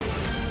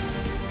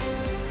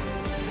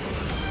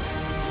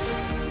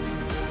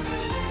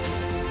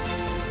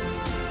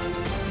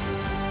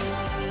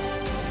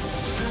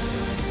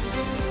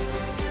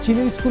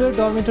চীনের স্কুলের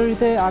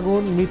ডরমিটরিতে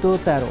আগুন, মৃত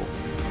 13।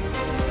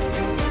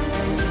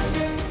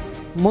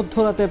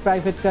 মধ্যরাতে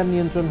প্রাইভেট কার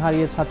নিয়ন্ত্রণ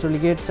হারিয়ে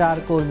ছাত্রলীগের 4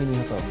 কর্মী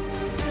নিহত।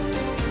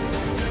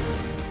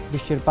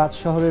 বিশ্বের 5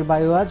 শহরের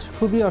বায়ু আজ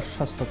খুবই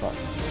অস্বাস্থ্যকর।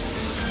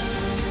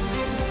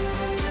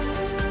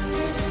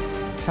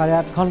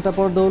 8.5 ঘন্টা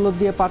পর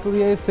দৌলতদিয়া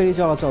পাটুরিয়ায় ফেরি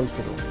চলাচল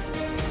শুরু।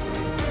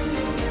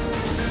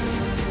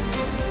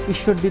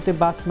 ঈশ্বরদীতে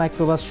বাস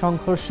মাইক্রোবাস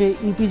সংঘর্ষে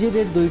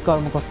ইপিজেডের 2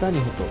 কর্মকর্তা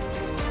নিহত।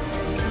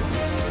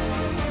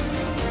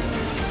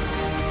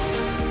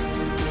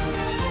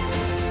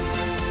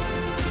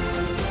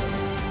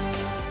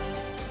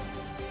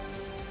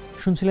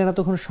 শুনছিলেন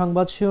এতক্ষণ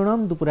সংবাদ শিরোনাম।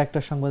 দুপুর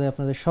 1টার সংবাদে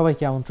আপনাদের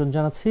সবাইকে আমন্ত্রণ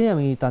জানাচ্ছি।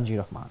 আমি তানজির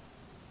রহমান।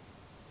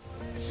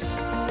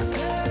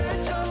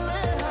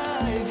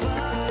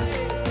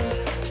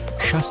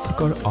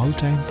 স্বাস্থ্যকর অল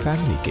টাইম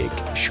ফ্যামিলি কেক,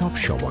 সব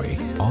সময়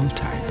অল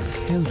টাইম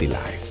হেলদি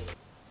লাইফ।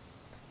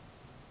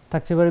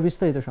 থাকছে এবারে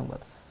বিস্তারিত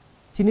সংবাদ।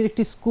 চীনের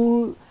একটি স্কুল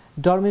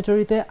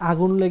ডরমিটরিতে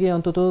আগুন লেগে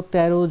অন্তত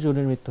 13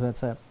 জনের মৃত্যু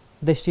হয়েছে।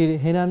 দেশটির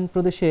হেনান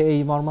প্রদেশে এই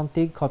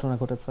মর্মান্তিক ঘটনা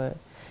ঘটেছে।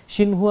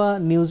 সিনহুয়া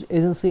নিউজ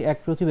এজেন্সি এক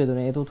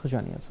প্রতিবেদনে এ তথ্য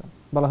জানিয়েছে।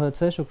 বলা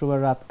হয়েছে, শুক্রবার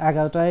রাত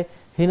 11টায়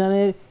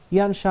হেনানের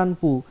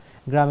ইয়ানশানপু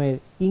গ্রামের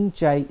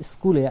ইংচাই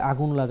স্কুলে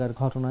আগুন লাগার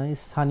ঘটনায়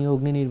স্থানীয়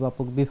অগ্নি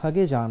নির্বাপক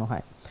বিভাগে জানানো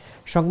হয়।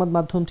 সংবাদ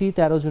মাধ্যমটি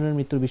 13 জনের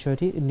মৃত্যুর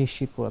বিষয়টি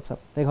নিশ্চিত করেছে।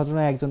 এই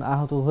ঘটনায় একজন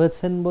আহত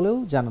হয়েছেন বলেও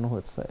জানানো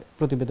হয়েছে।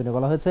 প্রতিবেদনে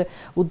বলা হয়েছে,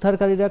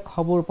 উদ্ধারকারীরা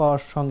খবর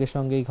পাওয়ার সঙ্গে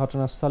সঙ্গেই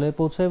ঘটনাস্থলে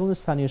পৌঁছায় এবং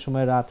স্থানীয়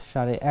সময় রাত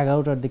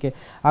 11:30টার দিকে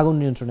আগুন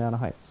নিয়ন্ত্রণে আনা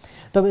হয়।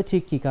 তবে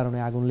ঠিক কী কারণে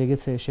আগুন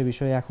লেগেছে সে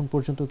বিষয়ে এখন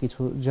পর্যন্ত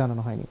কিছু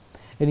জানানো হয়নি।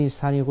 এ নিয়ে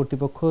স্থানীয়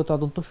কর্তৃপক্ষ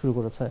তদন্ত শুরু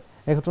করেছে।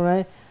 এ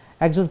ঘটনায়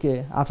একজনকে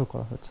আটক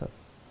করা হয়েছে।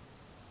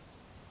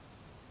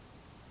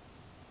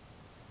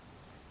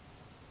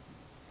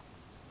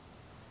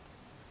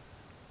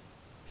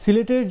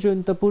 সিলেটের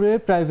জৈন্তাপুরে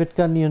প্রাইভেট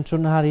কার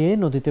নিয়ন্ত্রণ হারিয়ে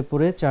নদীতে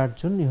পড়ে 4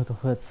 জন নিহত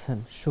হয়েছেন।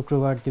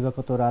 শুক্রবার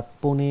দিবাগত রাত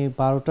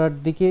 12:15টার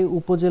দিকে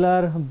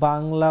উপজেলার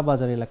বাংলা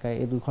বাজার এলাকায়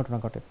এই দুর্ঘটনা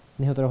ঘটে।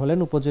 নিহতরা হলেন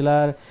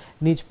উপজেলার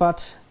নিজপাট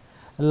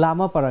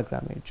লামাপাড়া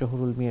গ্রামের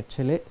জহুরুল মিয়ার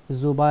ছেলে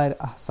জুবায়ের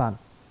আহসান,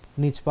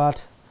 নিজপাট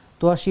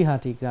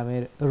তোয়াশিহাটি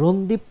গ্রামের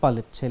রন্দীপ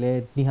পালের ছেলে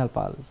নিহাল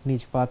পাল,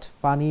 নিজপাট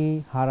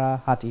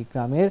পানিহারাহাটি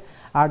গ্রামের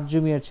আরজু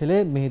মিয়ার ছেলে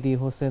মেহেদি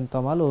হোসেন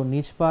তমাল ও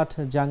নিজপাট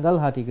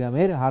জাঙ্গালহাটি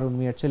গ্রামের হারুন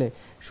মিয়ার ছেলে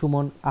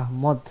সুমন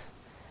আহমদ।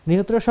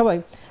 নিহতরা সবাই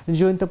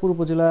জৈন্তাপুর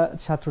উপজেলা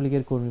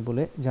ছাত্রলীগের কর্মী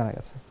বলে জানা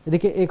গেছে।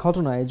 এদিকে এই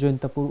ঘটনায়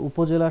জৈন্তাপুর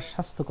উপজেলা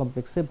স্বাস্থ্য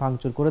কমপ্লেক্সে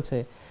ভাঙচুর করেছে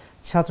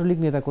ছাত্রলীগ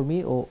নেতাকর্মী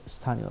ও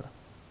স্থানীয়রা।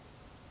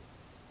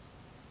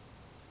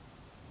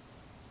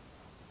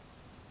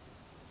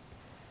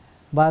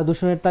 বায়ু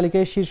দূষণের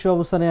তালিকায় শীর্ষ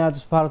অবস্থানে আজ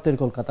ভারতের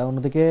কলকাতা,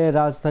 অন্যদিকে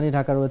রাজধানী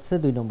ঢাকা রয়েছে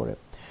 2 নম্বরে।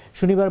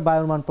 শনিবার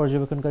বায়ুর মান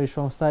পর্যবেক্ষণকারী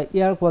সংস্থা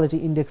এয়ার কোয়ালিটি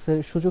ইন্ডেক্সের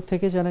সূচক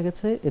থেকে জানা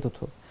গেছে এ তথ্য।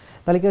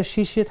 তালিকার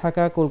শীর্ষে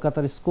থাকা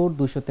কলকাতার স্কোর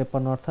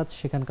 253, অর্থাৎ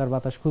সেখানকার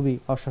বাতাস খুবই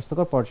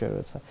অস্বাস্থ্যকর পর্যায়ে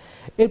রয়েছে।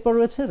 এরপর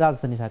রয়েছে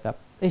রাজধানী ঢাকা।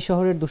 এই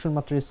শহরের দূষণ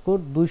মাত্রার স্কোর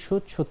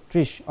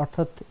 236,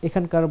 অর্থাৎ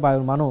এখানকার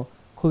বায়ুর মানও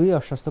খুবই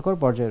অস্বাস্থ্যকর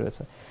পর্যায়ে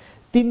রয়েছে।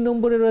 3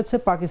 নম্বরে রয়েছে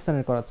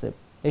পাকিস্তানের করাচি।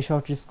 এই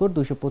শহরটির স্কোর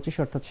 225,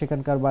 অর্থাৎ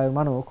সেখানকার বায়ুর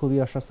মানও খুবই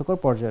অস্বাস্থ্যকর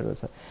পর্যায়ে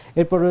রয়েছে।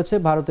 এরপর রয়েছে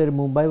ভারতের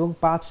মুম্বাই এবং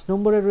 5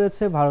 নম্বরে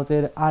রয়েছে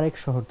ভারতের আরেক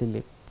শহর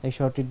দিল্লি। এই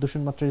শহরটির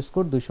দূষণ মাত্রার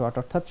স্কোর 208,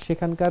 অর্থাৎ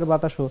সেখানকার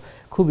বাতাসও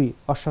খুবই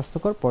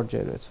অস্বাস্থ্যকর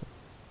পর্যায়ে রয়েছে।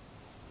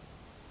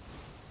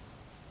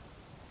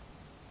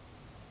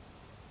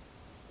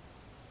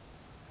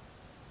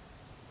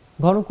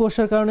 ঘন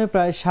কুয়াশার কারণে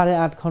প্রায়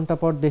 8.5 ঘন্টা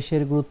পর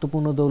দেশের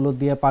গুরুত্বপূর্ণ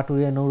দৌলতদিয়া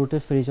পাটুরিয়া নৌ রুটে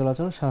ফেরি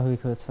চলাচল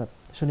স্বাভাবিক হয়েছে।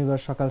 শনিবার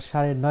সকাল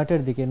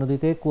 9:30টার দিকে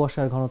নদীতে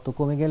কুয়াশার ঘনত্ব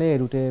কমে গেলে এ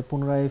রুটে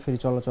পুনরায় ফেরি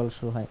চলাচল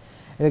শুরু হয়।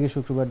 এর আগে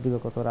শুক্রবার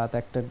দিবাগত রাত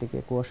 1টার দিকে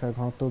কুয়াশার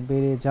ঘনত্ব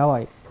বেড়ে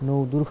যাওয়ায় নৌ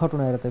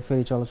দুর্ঘটনা এড়াতে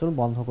ফেরি চলাচল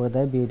বন্ধ করে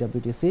দেয়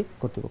বিএডব্লিউটিসি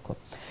কর্তৃপক্ষ।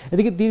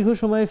 এদিকে দীর্ঘ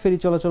সময় ফেরি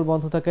চলাচল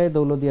বন্ধ থাকায়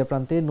দৌলতদিয়া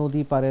প্রান্তে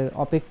নদী পারের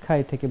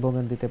অপেক্ষায় থেকে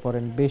ভোগান্তিতে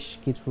পড়েন বেশ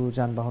কিছু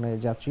যানবাহনের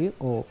যাত্রী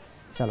ও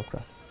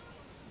চালকরা।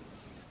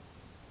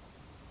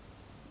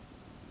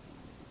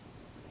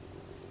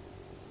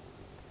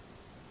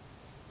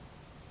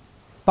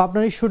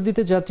 পাবনার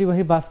ঈশ্বরদীতে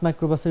যাত্রীবাহী বাস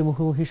মাইক্রোবাসের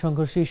মুখোমুখি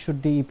সংঘর্ষে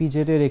ঈশ্বরদী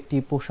ইপিজেডের একটি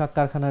পোশাক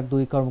কারখানার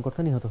 2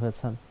 কর্মকর্তা নিহত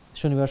হয়েছেন।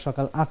 শনিবার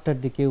সকাল 8টার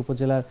দিকে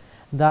উপজেলার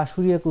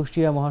দাসুরিয়া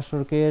কুষ্টিয়া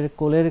মহাসড়কের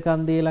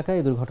কোলেরকান্দি এলাকায়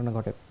এই দুর্ঘটনা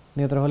ঘটে।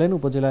 নিহতরা হলেন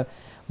উপজেলার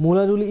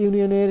মুলারুল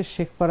ইউনিয়নের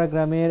শেখপাড়া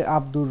গ্রামের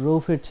আব্দুর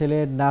রৌফের ছেলে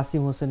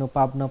নাসিম হোসেন ও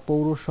পাবনা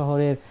পৌর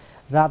শহরের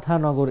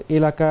রাধানগর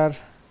এলাকার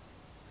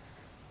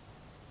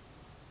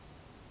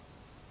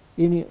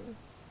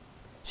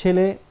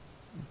ছেলে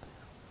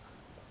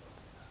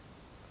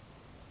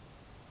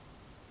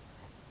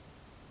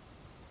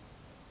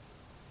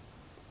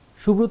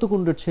সুব্রত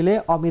কুণ্ডুর ছেলে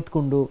অমিত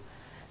কুণ্ডু।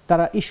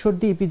 তারা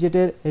ঈশ্বরদী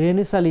ইপিজেডের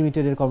রেনেসা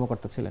লিমিটেডের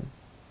কর্মকর্তা ছিলেন।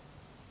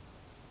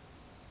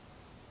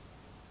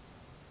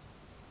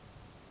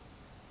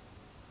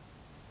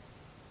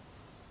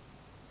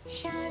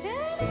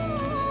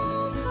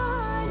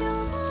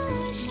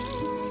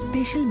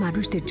 স্পেশাল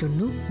মানুষদের জন্য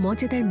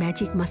মজাদার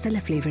ম্যাজিক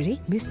মশলা ফ্লেভারে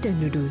মিস্টার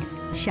নুডলস,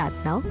 স্বাদ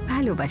নাও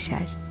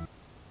ভালোবাসার।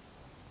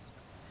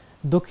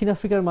 দক্ষিণ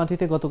আফ্রিকার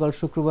মাটিতে গতকাল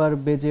শুক্রবার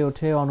বেজে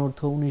ওঠে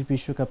অনূর্ধ্ব 19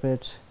 বিশ্বকাপের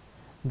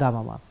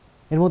দামামা।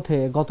 এর মধ্যে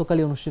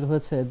গতকালই অনুষ্ঠিত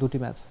হয়েছে 2টি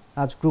ম্যাচ।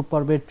 আজ গ্রুপ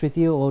পর্বের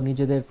তৃতীয় ও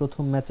নিজেদের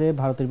প্রথম ম্যাচে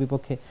ভারতের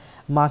বিপক্ষে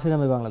মাঠে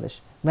নামে বাংলাদেশ।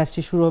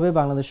 ম্যাচটি শুরু হবে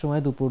বাংলাদেশ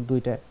সময় দুপুর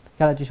 2টায়।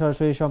 খেলাটি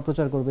সরাসরি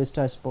সম্প্রচার করবে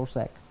স্টার স্পোর্টস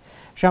 1।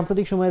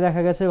 সাম্প্রতিক সময়ে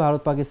দেখা গেছে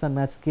ভারত পাকিস্তান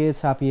ম্যাচকে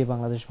ছাপিয়ে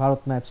বাংলাদেশ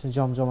ভারত ম্যাচ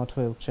জমজমাট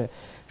হয়ে উঠছে।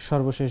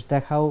 সর্বশেষ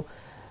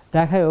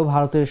দেখায়ও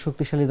ভারতের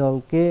শক্তিশালী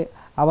দলকে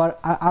আবার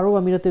আরব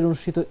আমিরাতের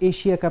অনুষ্ঠিত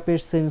এশিয়া কাপের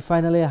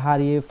সেমিফাইনালে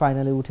হারিয়ে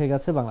ফাইনালে উঠে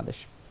গেছে বাংলাদেশ,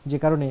 যে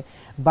কারণে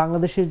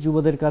বাংলাদেশের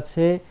যুবদের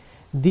কাছে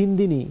দিন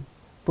দিনই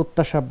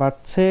প্রত্যাশা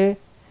বাড়ছে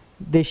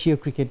দেশীয়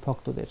ক্রিকেট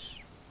ভক্তদের।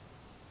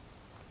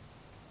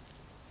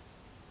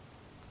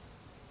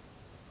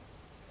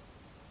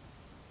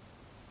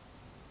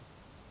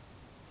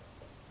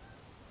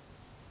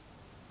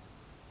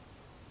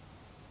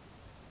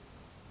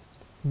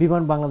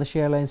 বিমান বাংলাদেশ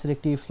এয়ারলাইন্সের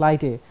একটি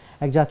ফ্লাইটে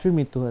এক যাত্রীর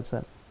মৃত্যু হয়েছে।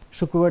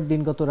 শুক্রবার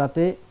দিনগত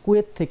রাতে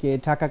কুয়েত থেকে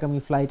ঢাকাগামী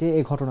ফ্লাইটে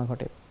এ ঘটনা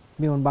ঘটে।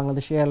 বিমান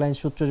বাংলাদেশ এয়ারলাইন্স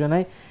সূত্র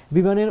জানায়,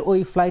 বিমানের ওই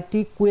ফ্লাইটটি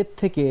কুয়েত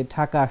থেকে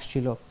ঢাকা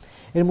আসছিল।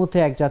 এর মধ্যে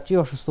এক যাত্রী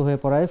অসুস্থ হয়ে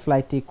পড়ায়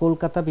ফ্লাইটটি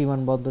কলকাতা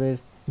বিমানবন্দরের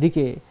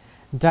দিকে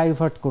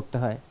ডাইভার্ট করতে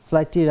হয়।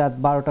 ফ্লাইটটি রাত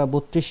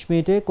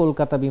 12:32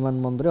 কলকাতা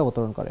বিমানবন্দরে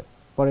অবতরণ করে।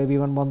 পরে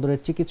বিমানবন্দরের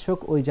চিকিৎসক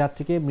ওই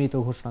যাত্রীকে মৃত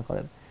ঘোষণা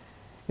করেন।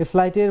 এই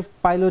ফ্লাইটের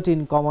পাইলট ইন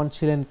কমান্ড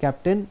ছিলেন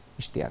ক্যাপ্টেন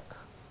ইশতিয়াক।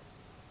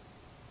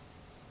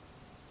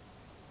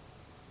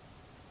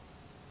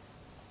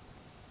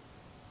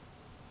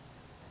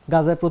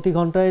 গাজায় প্রতি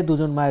ঘন্টায় 2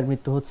 জন মায়ের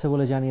মৃত্যু হচ্ছে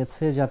বলে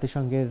জানিয়েছে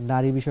জাতিসংঘের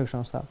নারী বিষয়ক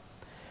সংস্থা।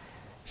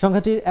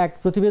 সংস্থাটির এক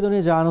প্রতিবেদনে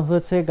জানানো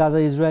হয়েছে, গাজা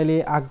ইসরায়েলি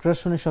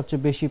আগ্রাসনে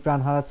সবচেয়ে বেশি প্রাণ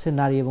হারাচ্ছে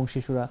নারী এবং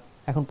শিশুরা।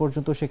 এখন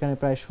পর্যন্ত সেখানে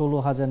প্রায়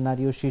 16,000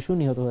 নারী ও শিশু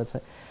নিহত হয়েছে।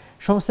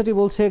 সংস্থাটি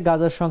বলছে,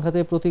 গাজার সংখ্যাতে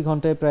প্রতি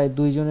ঘন্টায় প্রায়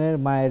 2 জনের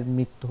মায়ের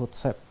মৃত্যু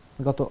হচ্ছে।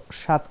 গত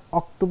 7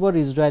 অক্টোবর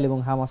ইসরায়েল এবং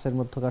হামাসের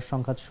মধ্যকার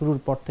সংঘাত শুরুর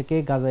পর থেকে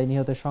গাজায়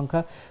নিহতের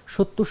সংখ্যা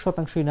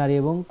 70% নারী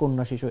এবং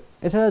কন্যা শিশু।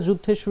 এছাড়া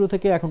যুদ্ধের শুরু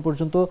থেকে এখন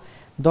পর্যন্ত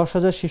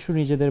 10,000 শিশু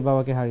নিজেদের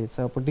বাবাকে হারিয়েছে।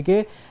 অপরদিকে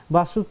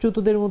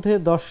বাস্তুচ্যুতদের মধ্যে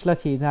 10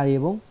 লাখই নারী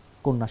এবং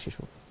কন্যা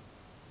শিশু।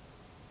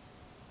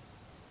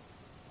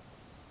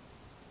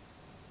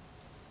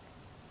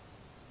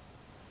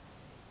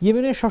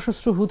 ইয়েমেনের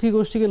সশস্ত্র হুথি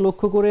গোষ্ঠীকে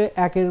লক্ষ্য করে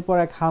একের পর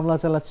এক হামলা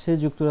চালাচ্ছে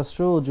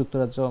যুক্তরাষ্ট্র ও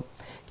যুক্তরাজ্য।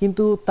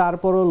 কিন্তু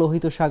তারপরও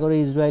লোহিত সাগরে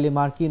ইসরায়েলি,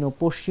 মার্কিন ও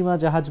পশ্চিমা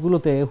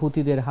জাহাজগুলোতে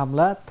হুথিদের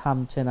হামলা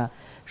থামছে না।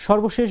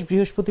 সর্বশেষ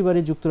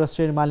বৃহস্পতিবারই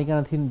যুক্তরাষ্ট্রের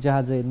মালিকানাধীন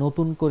জাহাজে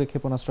নতুন করে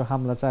ক্ষেপণাস্ত্র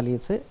হামলা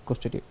চালিয়েছে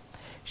গোষ্ঠীটি।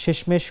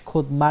 শেষমেশ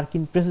খোদ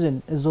মার্কিন প্রেসিডেন্ট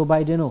জো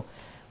বাইডেনও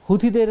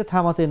হুথিদের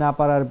থামাতে না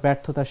পারার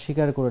ব্যর্থতা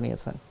স্বীকার করে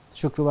নিয়েছেন।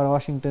 শুক্রবার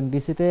ওয়াশিংটন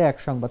ডিসিতে এক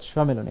সংবাদ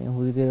সম্মেলনে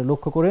হুথিদের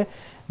লক্ষ্য করে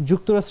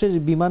যুক্তরাষ্ট্রের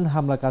বিমান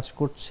হামলা কাজ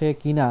করছে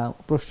কিনা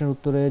প্রশ্নের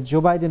উত্তরে জো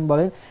বাইডেন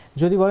বলেন,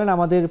 যদি বলেন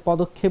আমাদের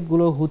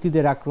পদক্ষেপগুলো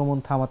হুথিদের আক্রমণ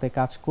থামাতে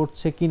কাজ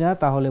করছে কিনা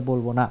তাহলে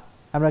বলবো না।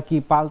 আমরা কি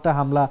পাল্টা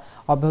হামলা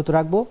অব্যাহত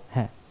রাখবো?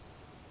 হ্যাঁ।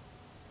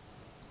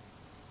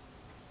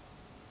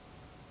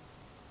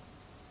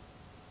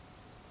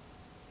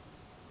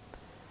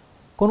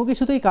 কোনো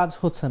কিছুতেই কাজ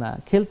হচ্ছে না।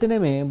 খেলতে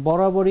নেমে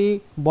বরাবরই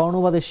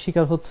বর্ণবাদের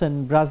শিকার হচ্ছেন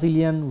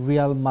Brazilian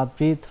Real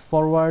Madrid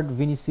forward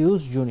Vinicius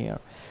junior.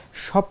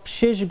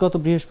 সবশেষ গত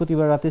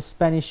বৃহস্পতিবার রাতে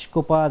স্প্যানিশ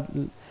কোপা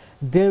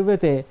দেল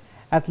রেতে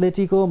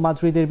অ্যাথলেটিকো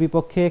মাদ্রিদের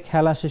বিপক্ষে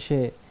খেলা শেষে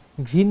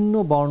ঘৃণ্য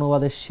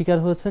বর্ণবাদের শিকার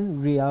হয়েছেন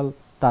রিয়াল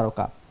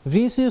তারকা।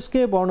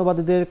 ভিনিসিউসকে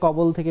বর্ণবাদীদের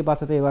কবল থেকে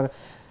বাঁচাতে এবার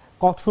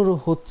কঠোর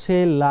হচ্ছে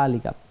লা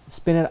লিগা।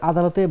 স্পেনের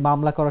আদালতে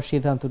মামলা করার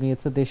সিদ্ধান্ত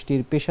নিয়েছে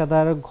দেশটির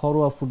পেশাদার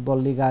ঘরোয়া ফুটবল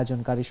লিগ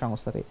আয়োজনকারী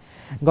সংস্থাটি।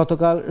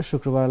 গতকাল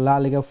শুক্রবার লা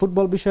লিগা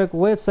ফুটবল বিষয়ক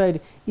ওয়েবসাইট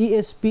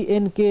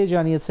ESPN-কে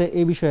জানিয়েছে,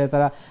 এ বিষয়ে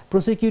তারা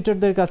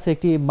প্রসিকিউটরদের কাছে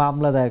একটি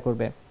মামলা দায়ের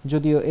করবে।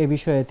 যদিও এ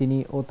বিষয়ে তিনি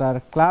ও তার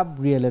ক্লাব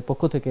রিয়ালের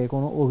পক্ষ থেকে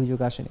কোনো অভিযোগ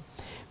আসেনি।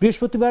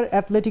 বৃহস্পতিবার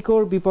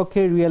অ্যাথলেটিকোর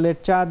বিপক্ষে রিয়ালের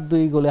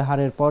 4-2 গোলে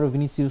হারের পর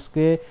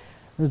ভিনিসিউসকে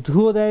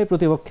ধুয়ো দেয়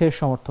প্রতিপক্ষের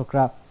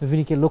সমর্থকরা।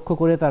 ভিনিকে লক্ষ্য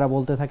করে তারা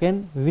বলতে থাকেন,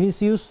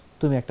 ভিনিসিউস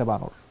তুমি একটা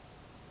বানর।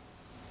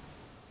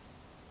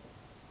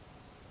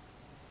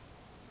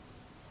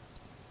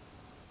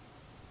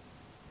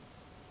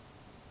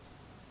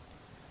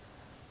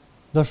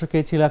 দর্শক,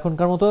 এই ছিল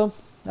এখনকার মতো।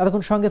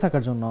 এতক্ষণ সঙ্গে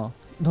থাকার জন্য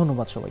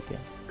ধন্যবাদ সবাইকে।